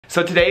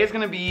So today is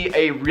gonna be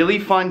a really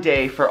fun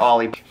day for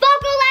Ollie. Vocal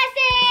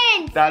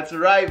lessons! That's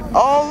right.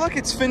 Oh, look,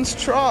 it's Finn's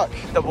truck.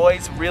 The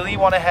boys really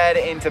want to head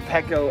into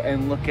Petco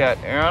and look at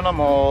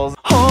animals.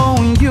 Oh,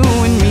 you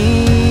and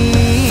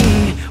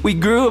me, we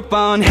grew up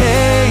on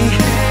hay.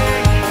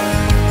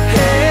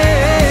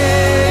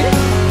 Hey,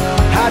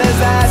 how does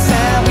that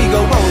sound? We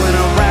go rolling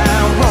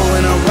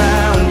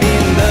around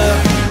in the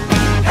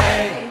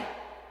hay.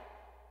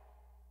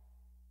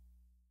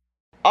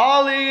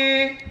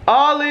 Ollie!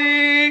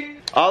 Ollie!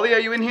 Ollie, are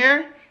you in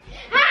here?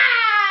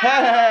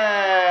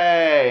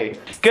 Hey!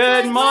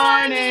 Good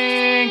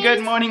morning!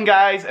 Good morning,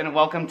 guys, and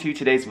welcome to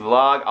today's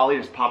vlog. Ollie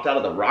just popped out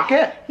of the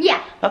rocket?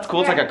 Yeah. That's cool.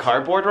 It's like a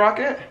cardboard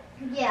rocket?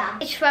 Yeah.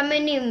 It's from a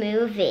new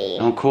movie.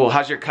 Oh, cool.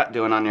 How's your cut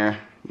doing on your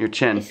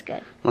chin? It's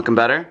good. Looking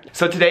better?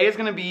 So today is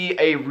gonna be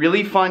a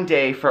really fun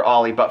day for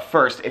Ollie, but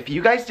first, if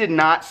you guys did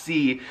not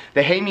see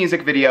the Hey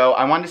Music video,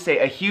 I wanted to say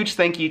a huge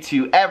thank you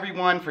to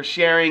everyone for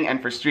sharing and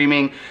for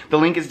streaming. The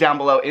link is down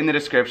below in the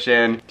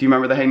description. Do you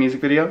remember the Hey Music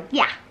video?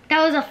 Yeah.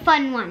 That was a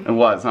fun one. It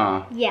was,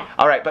 huh? Yeah.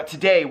 All right, but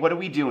today, what are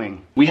we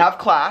doing? We have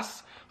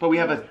class, but we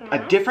have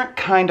a different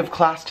kind of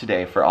class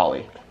today for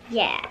Ollie.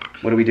 Yeah.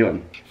 What are we doing?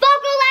 Vocal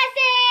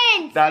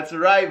lessons! That's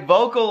right,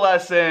 vocal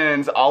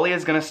lessons. Ollie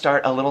is gonna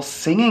start a little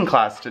singing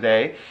class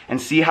today and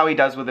see how he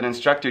does with an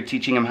instructor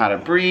teaching him how to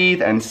breathe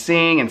and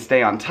sing and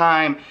stay on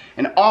time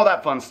and all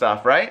that fun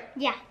stuff, right?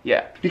 Yeah.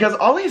 Yeah, because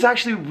Ollie is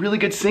actually a really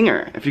good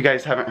singer, if you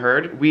guys haven't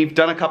heard. We've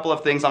done a couple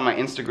of things on my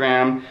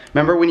Instagram.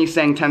 Remember when you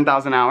sang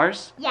 10,000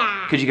 hours?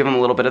 Yeah. Could you give him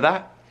a little bit of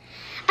that?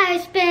 I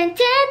spent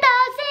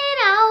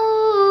 10,000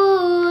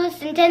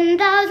 hours and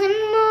 10,000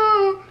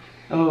 more.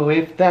 Oh,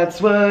 if that's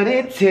what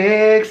it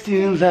takes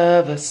to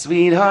love a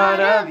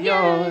sweetheart of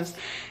yours.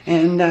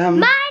 And I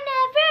might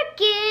never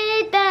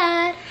get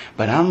that,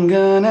 but I'm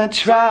gonna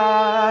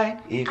try.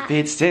 If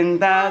it's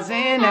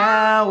 10,000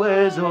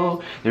 hours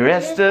or the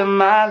rest of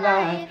my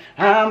life,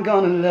 I'm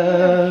gonna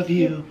love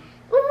you.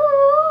 Ooh.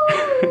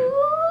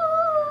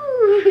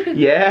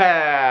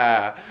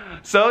 Yeah.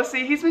 So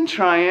see, he's been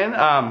trying,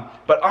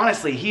 but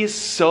honestly, he is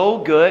so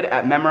good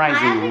at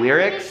memorizing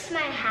lyrics. My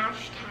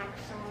hashtag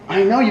song.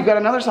 I know, you've got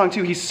another song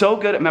too. He's so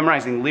good at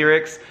memorizing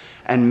lyrics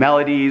and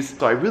melodies.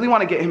 So I really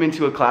want to get him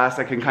into a class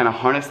that can kind of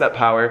harness that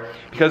power,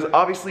 because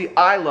obviously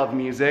I love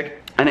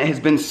music and it has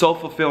been so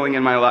fulfilling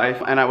in my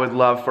life, and I would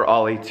love for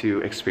Ollie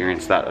to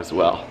experience that as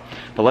well.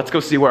 But let's go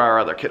see where our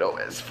other kiddo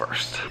is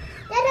first.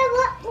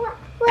 Dada,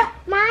 what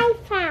my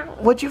found?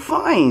 What'd you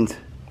find?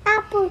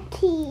 Apple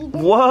tea.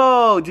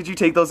 Whoa, did you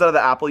take those out of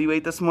the apple you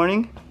ate this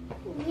morning?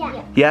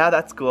 Yeah. Yeah,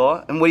 that's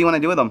cool. And what do you want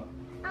to do with them?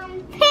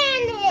 Plant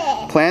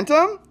it. Plant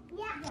them?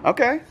 Yeah.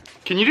 Okay.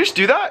 Can you just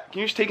do that?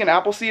 Can you just take an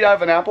apple seed out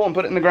of an apple and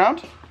put it in the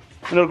ground?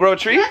 And it'll grow a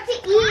tree? You have to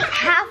eat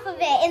half of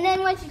it, and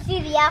then once you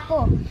see the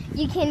apple,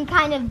 you can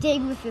kind of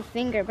dig with your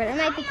finger, but it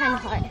might be kind of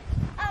hard.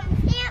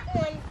 That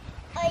one.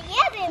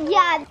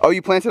 Yeah. Oh,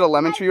 you planted a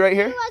lemon tree right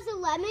here? It was a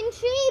lemon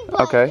tree,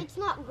 but Okay. it's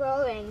not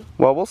growing.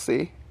 Well, we'll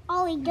see.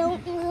 Ollie,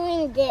 don't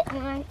ruin it,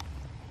 man.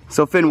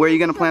 So Finn, where are you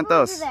gonna plant Over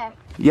those? there.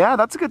 Yeah,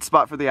 that's a good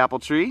spot for the apple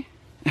tree.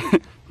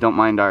 Don't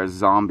mind our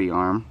zombie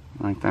arm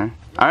right there.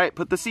 All right,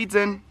 put the seeds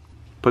in.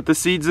 Put the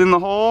seeds in the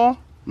hole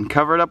and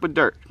cover it up with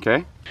dirt,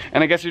 okay?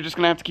 And I guess you're just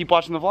gonna have to keep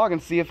watching the vlog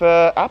and see if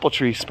a apple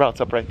tree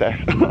sprouts up right there.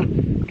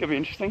 Could be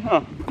interesting,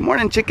 huh? Good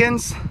morning,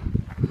 chickens.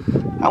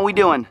 How we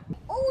doing?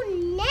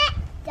 Oh, Net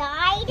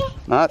died.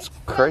 That's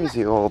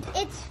crazy old.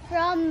 It's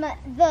from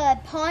the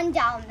pond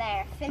down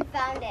there. Finn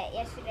found it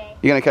yesterday.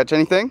 You gonna catch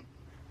anything?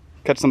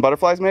 Catch some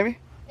butterflies maybe?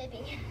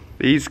 Maybe.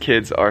 These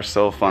kids are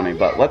so funny,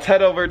 but let's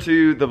head over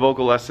to the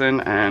vocal lesson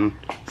and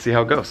see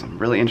how it goes. I'm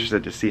really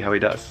interested to see how he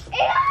does.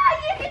 Yeah,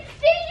 you can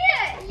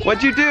see it.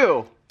 What'd you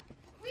do?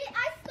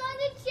 I saw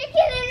the chicken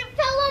and it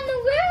fell on the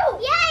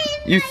roof.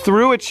 Yeah. You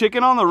threw a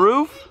chicken on the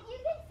roof? You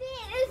can see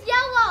it. It's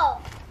yellow.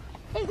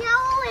 It's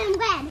yellow and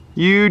red.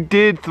 You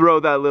did throw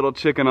that little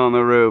chicken on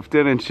the roof,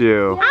 didn't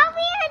you? How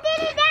we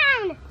did it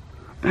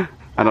down?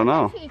 I don't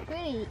know.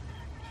 Pretty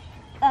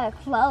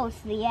close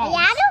to the edge.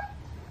 Yeah.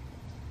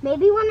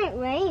 Maybe when it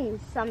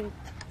rains, some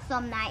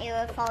night it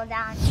will fall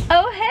down.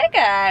 Oh, hey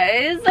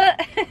guys.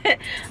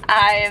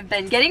 I've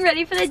been getting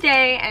ready for the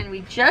day and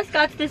we just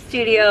got to the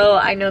studio.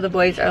 I know the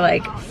boys are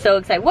like so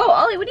excited. Whoa,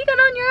 Ollie, what do you got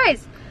on your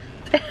eyes?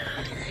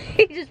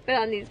 He just put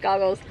on these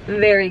goggles.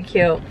 Very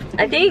cute.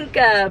 I think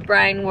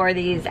Brian wore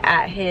these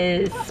at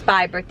his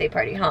spy birthday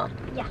party, huh?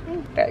 Yeah.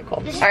 Very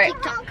cool. All right,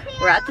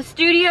 we're at the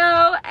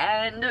studio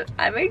and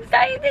I'm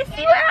excited to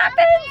see what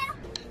happens.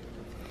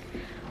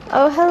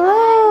 Oh,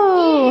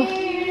 hello.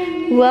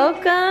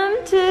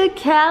 Welcome to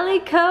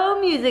Calico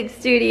Music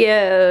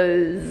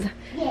Studios.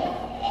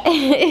 Yeah.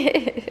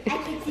 I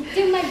get to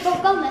do my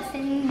vocal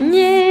lessons.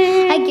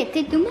 Yay. I get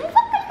to do my vocal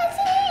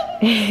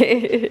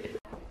lessons.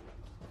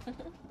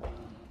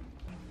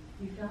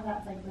 You feel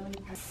that's like really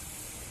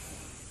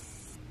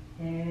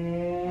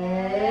Hey!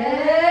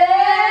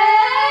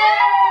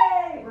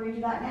 We're gonna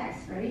do that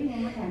next. Ready?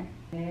 One more time.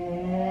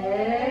 Hey!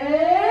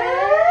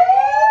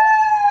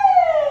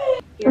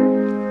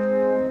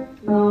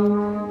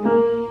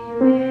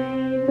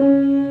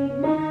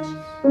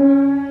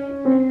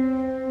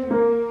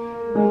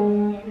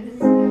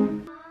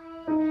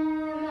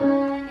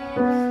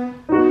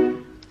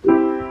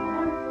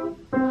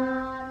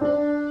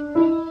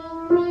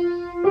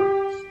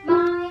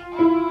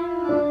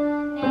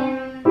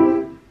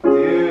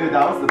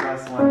 That was the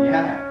best one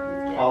yet.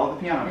 Follow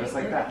the piano just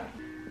like that.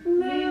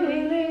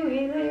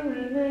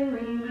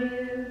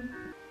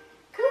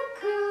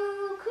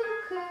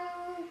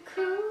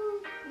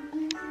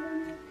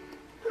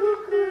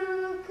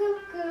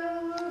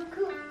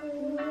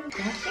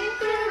 Laughing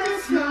through the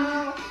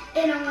snow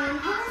in a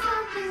one-horse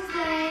open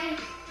sleigh.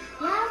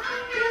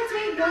 Laughing as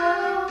we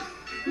go,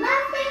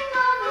 laughing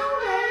all the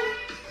way.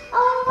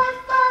 Oh, what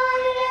fun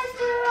it is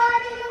to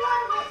ride in a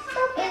one-horse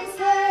open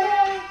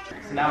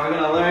sleigh. So now we're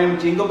gonna learn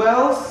Jingle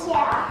Bells?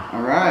 Yeah.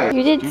 All right.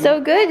 You did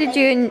so good.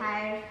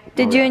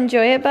 Did you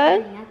enjoy it,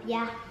 bud?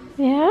 Yeah.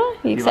 Yeah?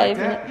 You excited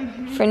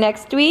liked for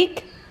next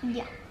week?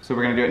 Yeah. So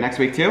we're gonna do it next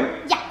week too?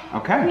 Yeah.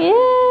 Okay. Yay!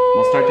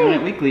 We'll start doing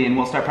it weekly and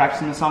we'll start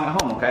practicing the song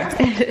at home,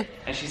 okay?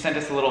 And she sent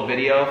us a little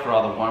video for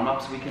all the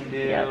warm-ups we can do.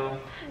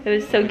 Yep. It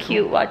was so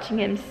cute watching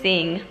him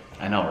sing.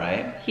 I know,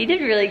 right? He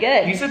did really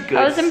good. He's a good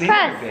I was singer,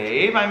 impressed.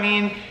 babe. I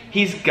mean,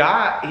 he's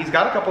got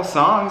a couple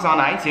songs on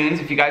iTunes.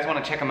 If you guys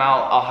want to check them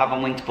out, I'll have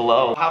them linked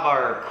below. I'll have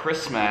our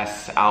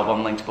Christmas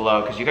album linked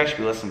below because you guys should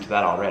be listening to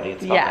that already.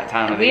 It's about that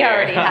time of the year. We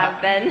already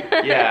have been.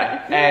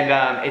 Yeah,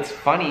 and it's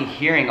funny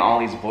hearing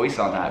Ollie's voice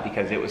on that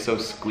because it was so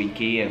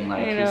squeaky and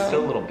like he's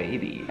still a little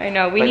baby. I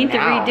know, we But need to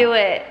now- redo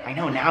it. I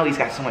know, now he's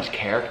got so much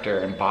character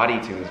and body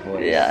to his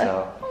voice. Yeah.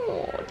 So.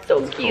 Oh, it's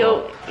so cute.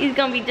 cool. He's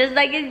gonna be just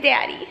like his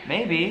daddy.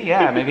 Maybe,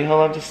 yeah, maybe he'll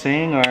love to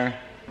sing or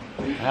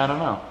I don't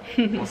know.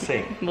 We'll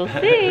see. We'll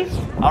see.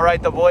 All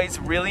right, the boys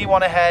really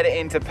want to head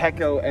into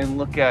Petco and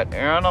look at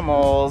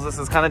animals. This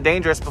is kind of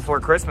dangerous before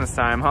Christmas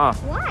time, huh?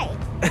 Why?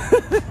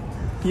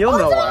 You'll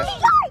know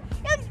why.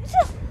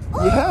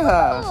 Oh.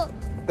 Yeah.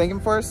 Thank him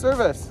for his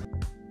service.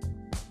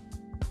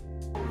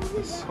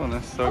 This one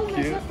is so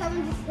cute. I thought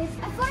it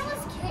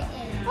was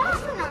kitten.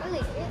 That's not really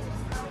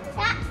cute.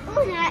 That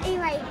one,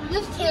 anyway,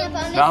 looks cute.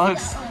 That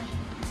looks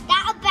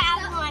That a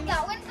bad one.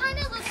 That one kind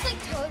of looks like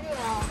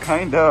Totoro.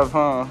 kind of,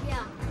 huh?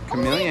 Yeah.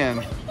 Chameleon.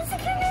 Oh, it's a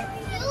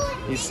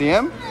chameleon. You see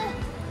him?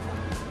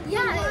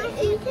 Yeah.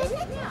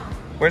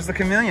 Where's the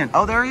chameleon?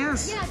 Oh, there he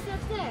is. Yeah, it's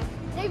up there.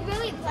 They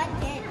really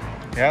blend in.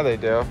 Yeah, they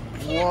do.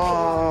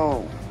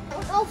 Whoa.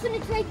 Dolphin,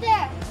 it's right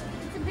there.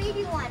 It's a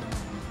baby one.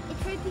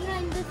 It's right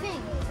behind the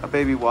thing. A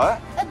baby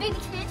what? A baby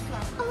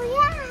tarantula. Oh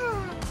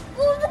yeah.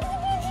 Oh, look at the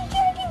baby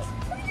dragons.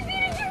 Look at the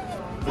baby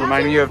dragons.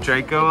 Remind you of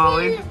Draco,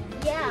 Ollie?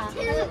 Yeah.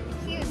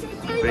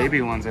 The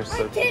baby ones are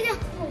so cute.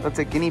 That's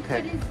a guinea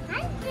pig.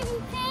 Hi,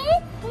 guinea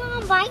pig.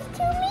 Wanna bite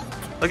to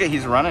me? Look at,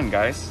 he's running,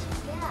 guys.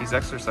 Yeah. He's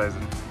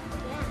exercising.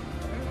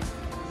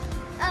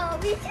 Oh,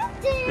 we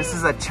jumped in. This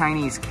is a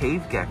Chinese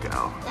cave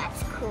gecko.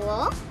 That's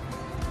cool.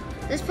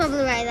 That's probably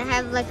right. They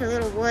have like a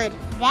little wood.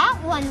 That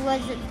one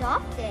was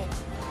adopted.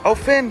 Oh,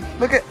 Finn,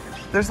 look at,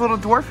 there's a little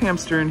dwarf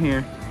hamster in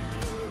here.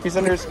 He's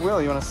under his wheel,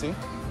 you wanna see?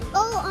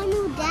 Oh, I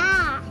know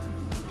that.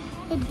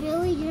 Hey,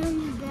 Billy, you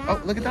know that.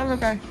 Oh, look at that little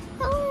guy.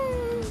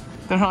 Oh.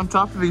 They're on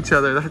top of each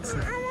other. That's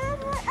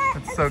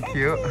so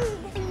cute.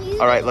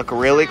 All right, look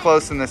really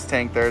close in this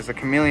tank. There's a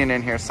chameleon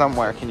in here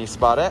somewhere. Can you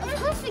spot it? Of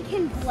course it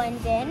can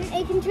blend in.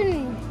 It can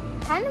turn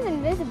kind of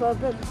invisible,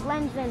 but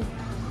blends in.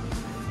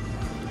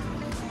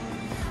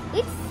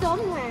 It's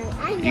somewhere.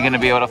 I know. You gonna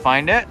be able to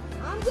find it?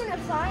 I'm gonna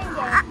find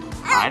it.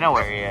 I know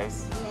where he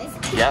is.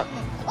 Yes. Yep.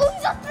 Oh,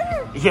 he's up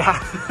there. Yeah.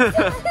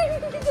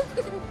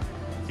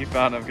 You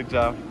found him, good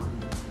job.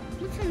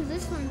 Which one's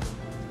this one?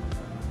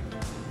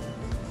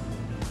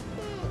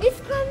 It's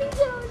coming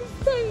down.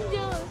 It's coming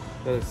down.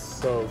 That is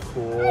so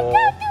cool.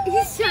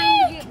 He's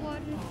trying to get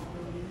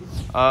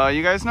water.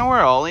 You guys know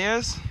where Ollie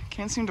is?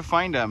 Can't seem to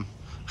find him.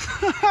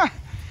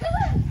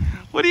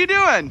 What are you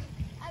doing?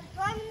 I'm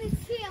climbing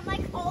this tree. I'm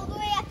like all the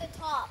way at the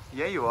top.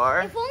 Yeah, you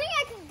are. If only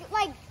I could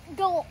like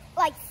go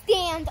like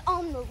stand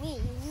on the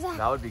leaves.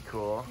 That would be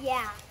cool.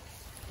 Yeah.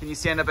 Can you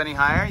stand up any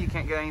higher? You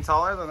can't get any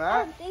taller than I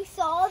that? don't think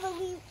so. All the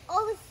leaves,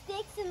 all the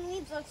sticks and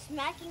leaves are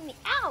smacking me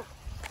out.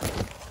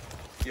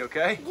 You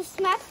okay? Just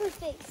smack my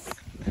face.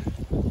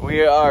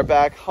 We are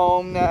back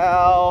home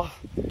now,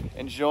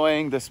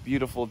 enjoying this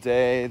beautiful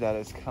day that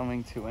is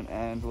coming to an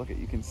end. Look at,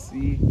 you can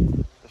see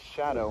the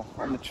shadow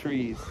on the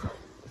trees.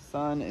 The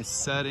sun is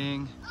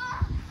setting.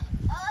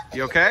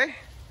 You okay?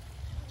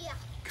 Yeah.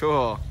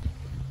 Cool.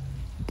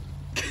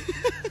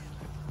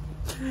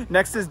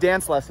 Next is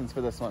dance lessons for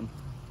this one,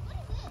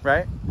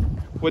 right?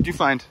 What'd you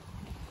find?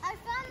 I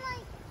found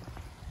like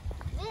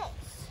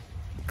this.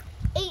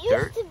 It used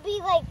Dirt? to be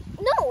like,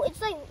 no, it's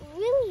like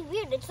really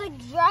weird. It's like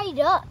dried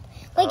up.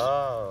 Like,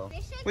 Oh.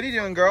 What are you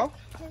doing, girl?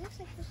 it looks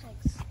like this.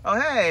 Like, Oh,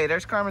 hey,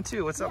 there's Karma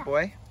too. What's up,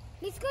 boy?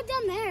 let's go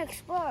down there and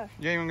explore.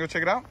 Yeah, you wanna go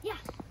check it out? Yeah.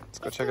 Let's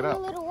go check it out. A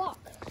little walk.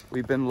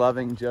 We've been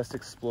loving just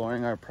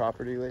exploring our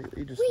property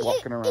lately, just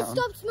walking around. It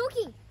stopped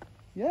smoking.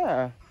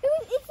 Yeah.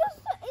 It stopped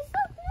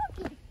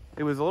smoking.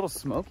 It was a little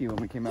smoky when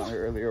we came out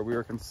here earlier. We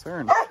were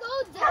concerned. Let's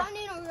go down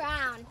and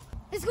around.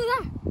 Let's go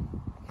there.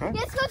 Okay.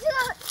 Let's go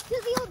to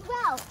the old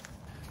well.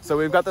 So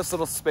we've got this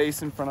little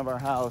space in front of our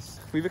house.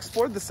 We've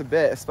explored this a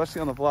bit,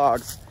 especially on the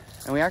vlogs.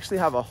 And we actually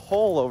have a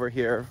hole over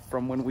here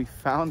from when we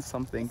found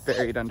something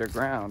buried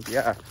underground.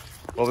 Yeah.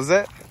 What was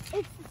it?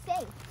 It's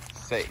safe.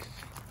 Safe.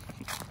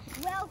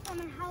 Well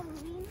from a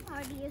Halloween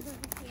party is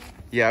over here.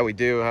 Yeah, we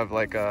do have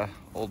like a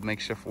old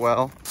makeshift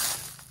well.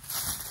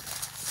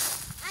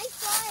 I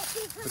saw it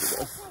because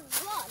of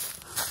the rock.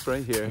 It's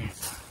right here.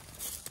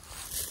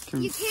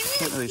 You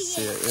can't really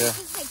see it, yeah.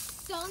 It's like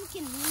sunk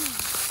in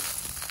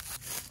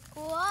leaves.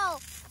 Whoa.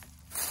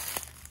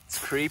 It's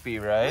creepy,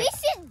 right? We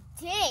should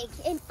dig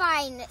and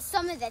find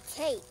some of the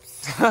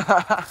tapes.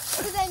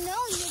 Because I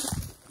know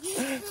you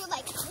threw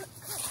like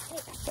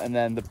tapes. And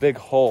then the big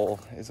hole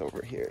is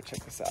over here.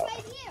 Check this out.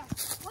 Right here.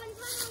 One time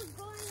I was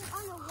going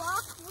on a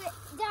walk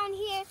down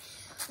here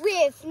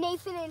with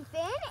Nathan and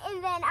Finn,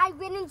 and then I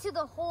went into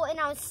the hole and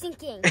I was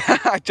sinking.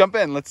 Jump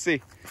in, let's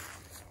see.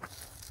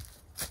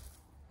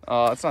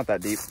 Oh, it's not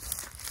that deep.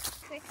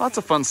 Lots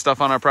of fun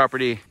stuff on our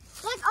property.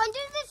 Like under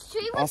this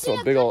tree was Also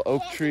a big old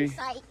oak tree.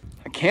 site.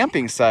 A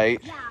camping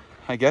site? Yeah.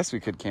 I guess we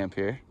could camp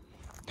here.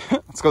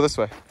 Let's go this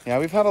way. Yeah,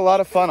 we've had a lot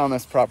of fun on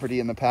this property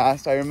in the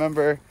past.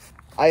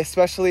 I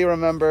especially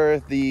remember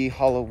the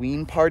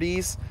Halloween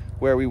parties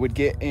where we would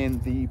get in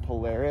the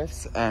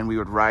Polaris and we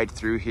would ride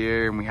through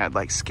here and we had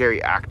like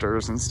scary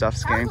actors and stuff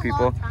scaring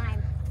people. Long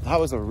time. That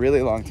was a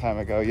really long time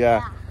ago,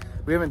 yeah.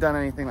 We haven't done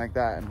anything like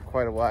that in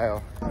quite a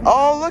while.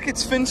 Oh, look,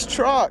 it's Finn's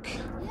truck.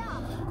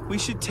 Yeah. We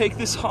should take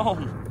this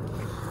home.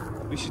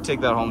 We should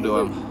take that home to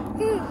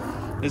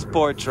him. His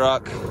poor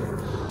truck.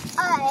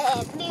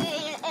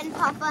 Me and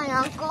Papa and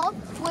Uncle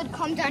would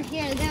come down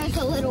here and there was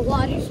a little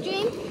water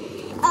stream.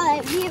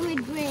 We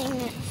would bring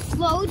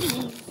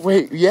floaties.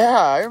 Wait, yeah,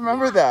 I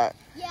remember that.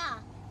 Yeah.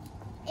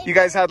 You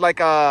guys had like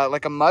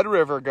a mud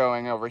river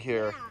going over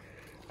here. Yeah.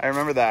 I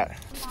remember that.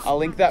 I'll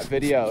link that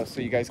video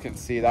so you guys can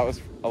see. That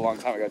was a long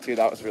time ago too.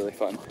 That was really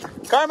fun.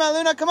 Karma,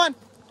 Luna, come on.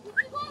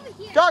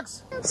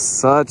 Dogs.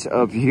 Such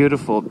a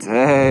beautiful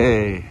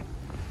day.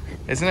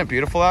 Isn't it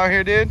beautiful out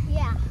here, dude?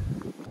 Yeah.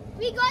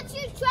 We got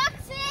your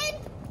trucks in.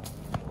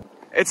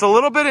 It's a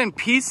little bit in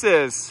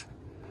pieces.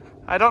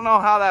 I don't know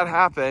how that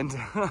happened.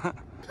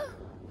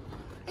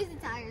 Here's the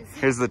tires.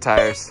 Here's the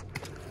tires.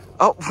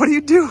 Oh, what are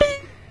you doing?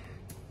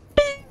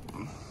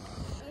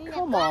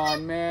 Come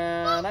on,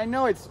 man. I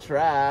know it's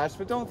trash,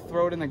 but don't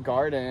throw it in the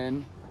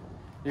garden.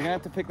 You're gonna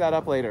have to pick that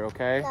up later,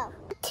 okay? No.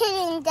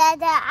 Kidding,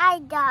 Dada. I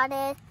got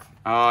it.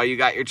 Oh, you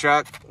got your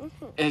truck?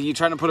 Are you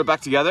trying to put it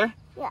back together?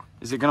 Yeah.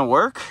 Is it gonna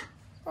work?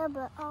 Yeah,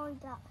 but I only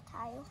got the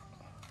tire.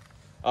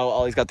 Oh,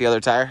 Ollie's got the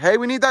other tire. Hey,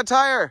 we need that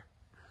tire.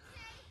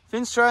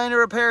 Finn's trying to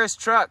repair his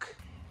truck.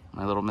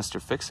 My little Mr.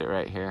 Fix-It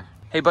right here.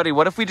 Hey, buddy,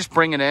 what if we just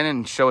bring it in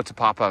and show it to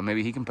Papa?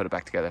 Maybe he can put it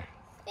back together.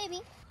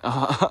 Maybe.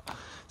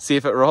 See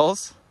if it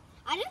rolls?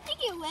 I don't think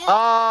it will.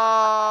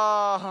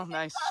 Oh,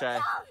 nice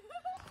try.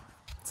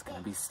 It's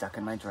gonna be stuck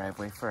in my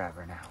driveway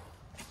forever now.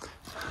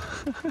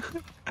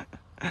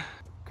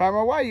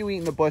 Karma, why are you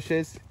eating the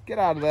bushes? Get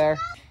out of there.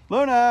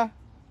 Luna,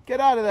 get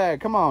out of there.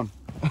 Come on.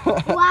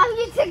 Wow,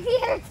 you took the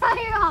other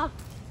tire off.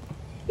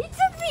 You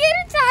took the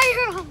other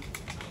tire off.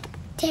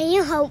 Can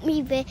you help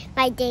me with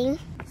my game?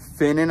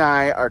 Finn and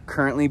I are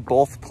currently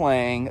both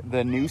playing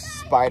the new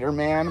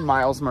Spider-Man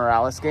Miles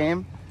Morales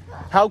game.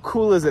 How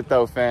cool is it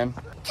though, Finn?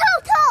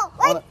 Total,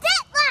 like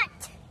that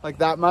much. Like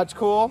that much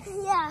cool?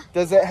 Yeah.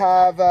 Does it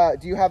have,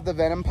 do you have the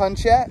Venom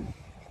Punch yet?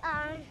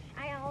 I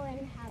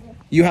already have it.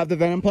 You have the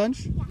Venom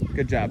Punch? Yeah.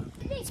 Good job.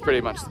 It's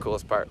pretty much the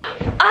coolest part.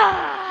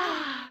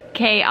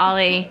 Okay,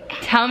 Ollie,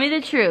 tell me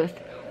the truth.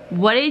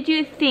 What did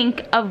you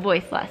think of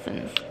voice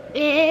lessons?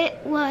 It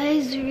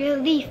was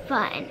really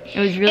fun. It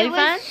was really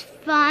fun? It was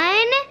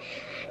fun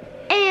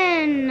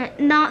and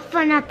not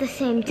fun at the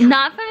same time.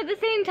 Not fun at the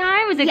same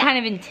time? Was it kind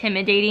of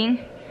intimidating?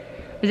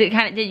 Did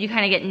you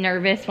kind of get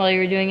nervous while you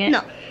were doing it?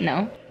 No.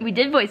 No? We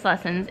did voice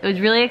lessons. It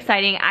was really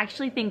exciting. I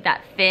actually think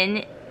that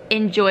Finn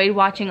enjoyed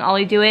watching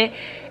Ollie do it.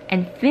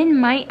 And Finn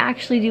might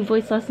actually do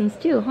voice lessons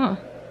too, huh?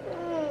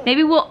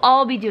 Maybe we'll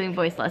all be doing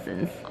voice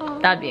lessons.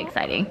 That'd be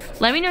exciting.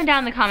 Let me know down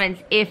in the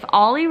comments, if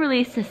Ollie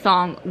released a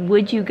song,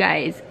 would you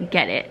guys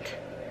get it?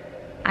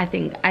 I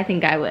think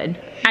I would.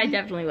 I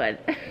definitely would.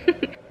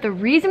 The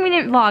reason we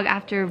didn't vlog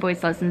after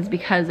voice lessons is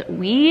because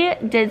we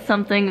did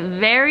something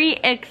very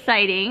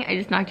exciting. I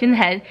just knocked you in the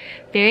head.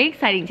 Very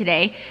exciting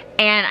today.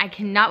 And I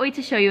cannot wait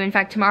to show you. In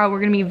fact, tomorrow we're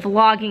gonna be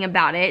vlogging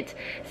about it.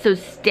 So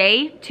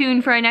stay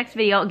tuned for our next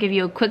video. I'll give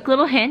you a quick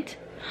little hint.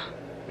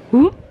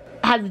 Whoop.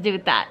 Has to do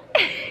with that.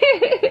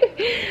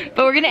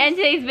 But we're gonna end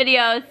today's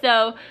video,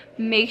 so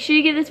make sure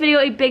you give this video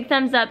a big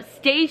thumbs up.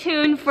 Stay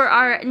tuned for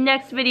our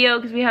next video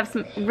because we have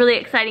some really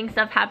exciting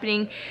stuff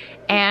happening,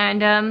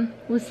 and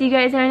we'll see you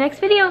guys in our next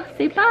video.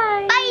 Say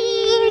bye.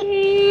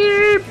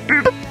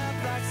 Bye.